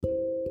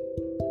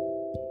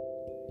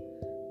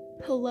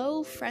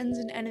Hello, friends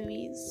and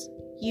enemies.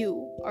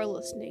 You are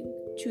listening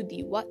to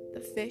the What the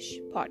Fish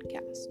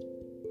podcast.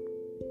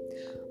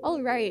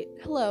 Alright,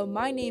 hello,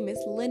 my name is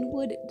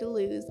Linwood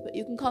Deleuze, but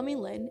you can call me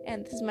Lynn,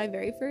 and this is my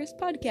very first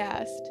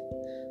podcast.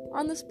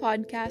 On this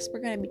podcast,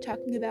 we're going to be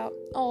talking about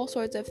all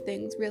sorts of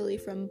things, really,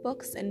 from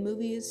books and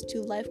movies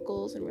to life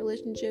goals and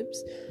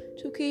relationships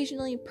to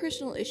occasionally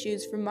personal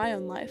issues from my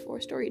own life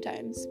or story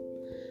times.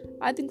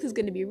 I think this is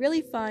going to be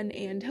really fun,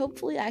 and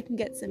hopefully I can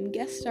get some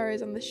guest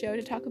stars on the show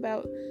to talk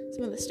about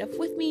some of the stuff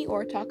with me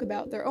or talk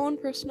about their own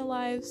personal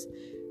lives.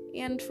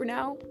 And for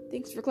now,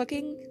 thanks for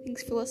clicking,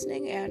 thanks for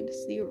listening, and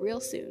see you real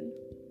soon.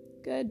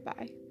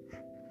 Goodbye.